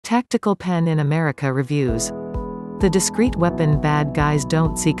Tactical Pen in America reviews. The discreet weapon bad guys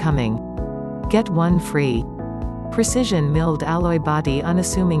don't see coming. Get one free. Precision milled alloy body,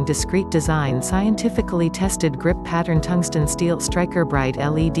 unassuming discreet design, scientifically tested grip pattern, tungsten steel striker, bright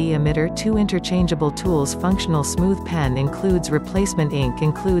LED emitter, 2 interchangeable tools, functional smooth pen, includes replacement ink,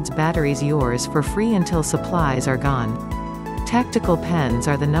 includes batteries, yours for free until supplies are gone. Tactical pens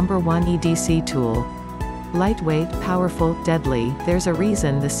are the #1 EDC tool. Lightweight, powerful, deadly, there's a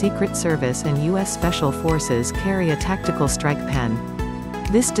reason the Secret Service and U.S. Special Forces carry a tactical strike pen.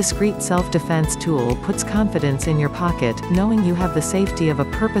 This discreet self-defense tool puts confidence in your pocket, knowing you have the safety of a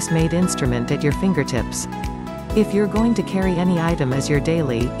purpose-made instrument at your fingertips. If you're going to carry any item as your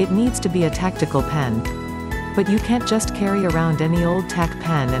daily, it needs to be a tactical pen. But you can't just carry around any old Tac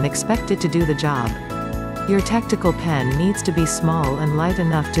Pen and expect it to do the job. Your tactical pen needs to be small and light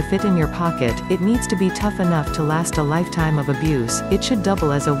enough to fit in your pocket, it needs to be tough enough to last a lifetime of abuse, it should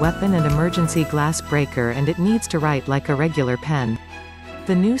double as a weapon and emergency glass breaker, and it needs to write like a regular pen.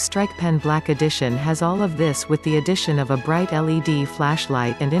 The new Strike Pen Black Edition has all of this with the addition of a bright LED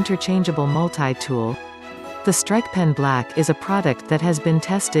flashlight and interchangeable multi-tool. The Strike Pen Black is a product that has been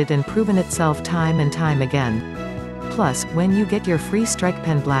tested and proven itself time and time again. Plus, when you get your free Strike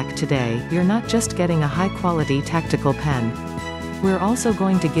Pen Black today, you're not just getting a high-quality tactical pen. We're also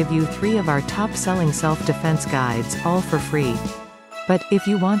going to give you 3 of our top-selling self-defense guides, all for free. But, if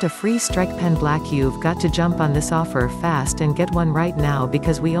you want a free Strike Pen Black, you've got to jump on this offer fast and get one right now,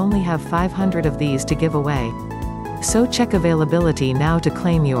 because we only have 500 of these to give away. So check availability now to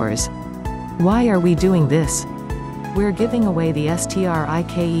claim yours. Why are we doing this? We're giving away the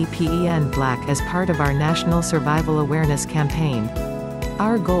STRIKEPEN Black as part of our National Survival Awareness campaign.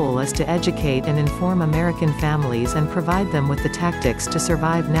 Our goal is to educate and inform American families and provide them with the tactics to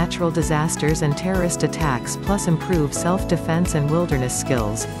survive natural disasters and terrorist attacks, plus improve self-defense and wilderness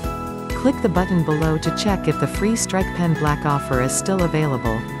skills. Click the button below to check if the free Strike Pen Black offer is still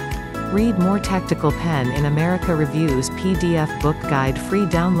available. Read more Tactical Pen in America reviews, PDF book guide, free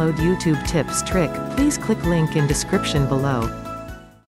download, YouTube tips, trick. Please click link in description below.